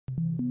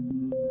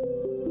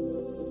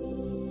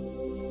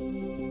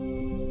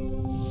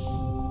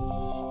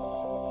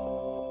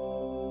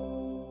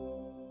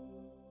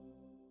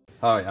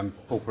Hi, I'm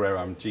Paul Perera.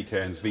 I'm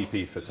GKN's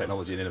VP for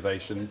Technology and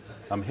Innovation.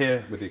 I'm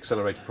here with the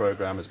Accelerator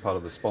program as part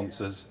of the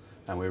sponsors,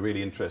 and we're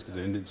really interested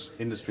in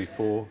Industry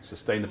 4,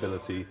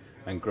 sustainability,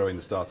 and growing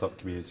the startup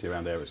community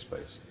around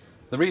aerospace.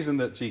 The reason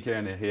that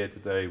GKN are here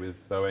today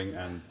with Boeing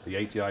and the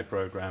ATI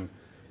program,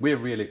 we're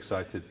really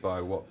excited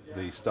by what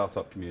the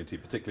startup community,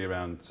 particularly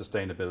around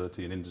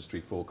sustainability and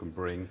Industry 4, can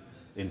bring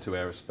into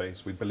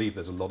aerospace. We believe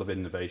there's a lot of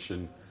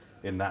innovation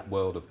in that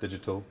world of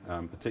digital,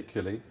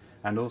 particularly.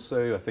 And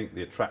also, I think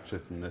the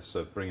attractiveness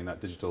of bringing that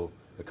digital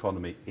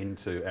economy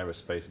into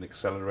aerospace and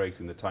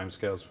accelerating the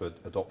timescales for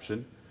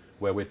adoption,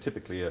 where we're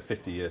typically a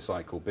 50-year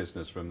cycle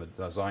business from the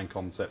design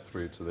concept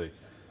through to the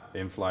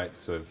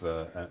in-flight of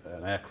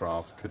an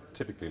aircraft could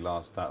typically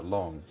last that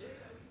long.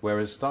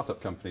 Whereas startup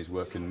companies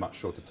work in much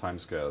shorter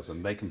timescales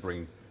and they can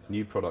bring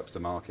new products to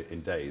market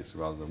in days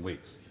rather than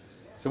weeks.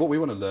 So what we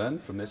want to learn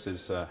from this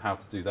is how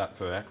to do that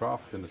for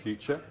aircraft in the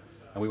future,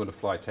 and we want to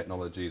fly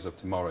technologies of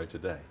tomorrow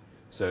today.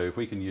 So if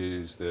we can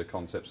use the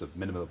concepts of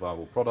minimum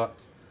viable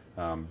product,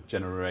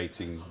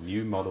 generating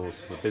new models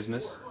for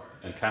business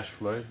and cash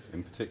flow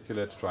in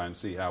particular to try and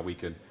see how we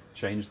can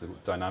change the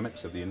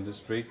dynamics of the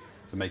industry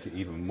to make it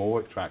even more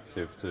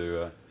attractive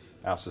to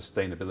our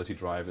sustainability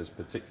drivers,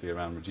 particularly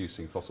around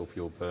reducing fossil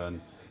fuel burn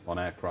on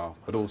aircraft,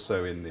 but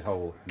also in the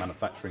whole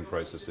manufacturing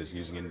processes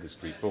using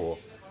Industry 4,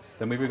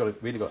 then we've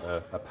really got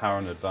a power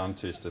and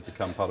advantage to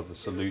become part of the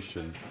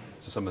solution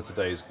to some of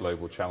today's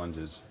global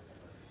challenges.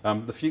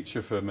 The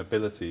future for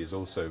mobility is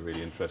also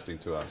really interesting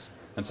to us,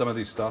 and some of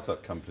these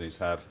startup companies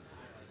have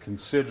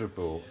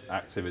considerable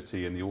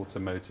activity in the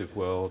automotive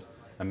world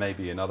and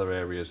maybe in other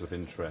areas of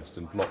interest,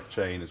 and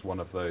blockchain is one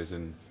of those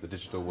in the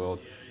digital world,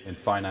 in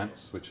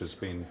finance, which has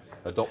been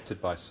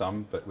adopted by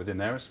some, but within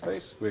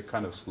aerospace we're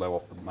kind of slow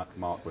off the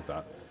mark with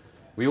that.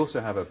 We also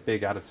have a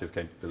big additive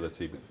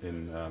capability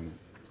in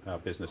our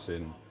business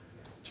in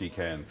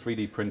GKN.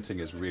 3D printing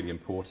is really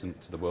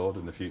important to the world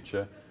in the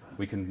future.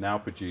 We can now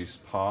produce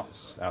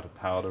parts out of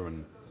powder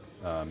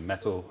and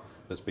metal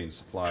that's been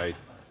supplied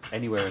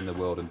anywhere in the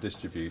world and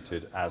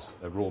distributed as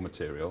a raw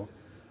material,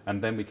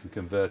 and then we can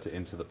convert it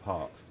into the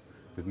part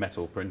with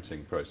metal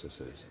printing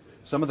processes.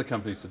 Some of the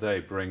companies today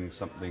bring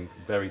something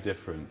very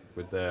different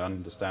with their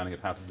understanding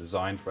of how to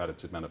design for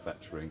additive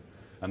manufacturing,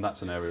 and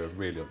that's an area of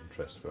real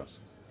interest for us.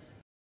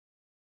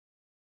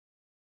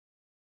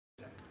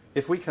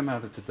 If we come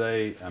out of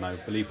today, and I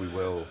believe we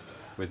will,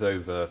 with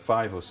over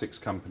 5 or 6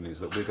 companies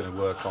that we're going to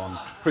work on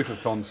proof of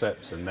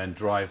concepts and then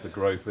drive the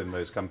growth in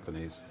those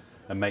companies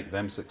and make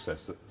them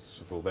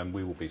successful, then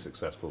we will be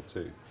successful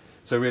too.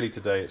 So really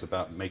today it's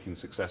about making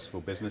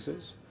successful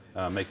businesses,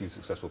 making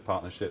successful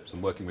partnerships,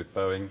 and working with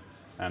Boeing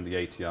and the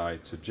ATI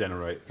to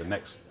generate the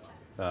next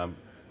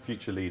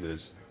future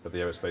leaders of the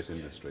aerospace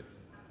industry.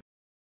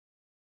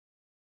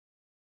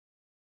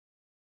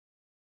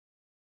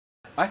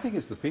 I think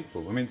it's the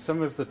people. I mean,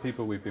 some of the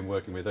people we've been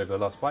working with over the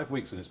last 5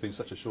 weeks, and it's been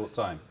such a short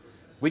time,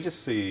 we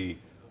just see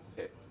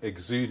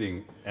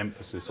exuding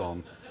emphasis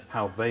on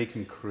how they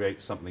can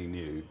create something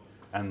new,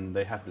 and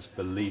they have this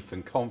belief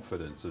and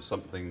confidence of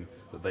something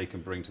that they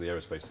can bring to the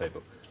aerospace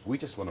table. We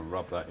just want to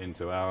rub that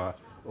into our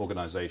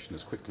organization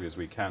as quickly as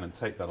we can and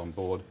take that on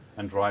board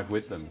and drive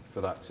with them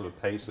for that sort of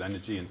pace,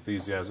 energy,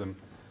 enthusiasm.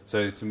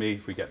 So to me,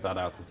 if we get that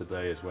out of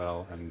today as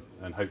well,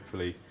 and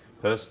hopefully,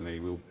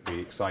 personally, we'll be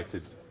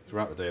excited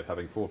throughout the day of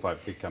having 4 or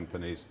 5 big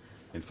companies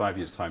in 5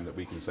 years' time that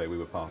we can say we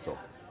were part of.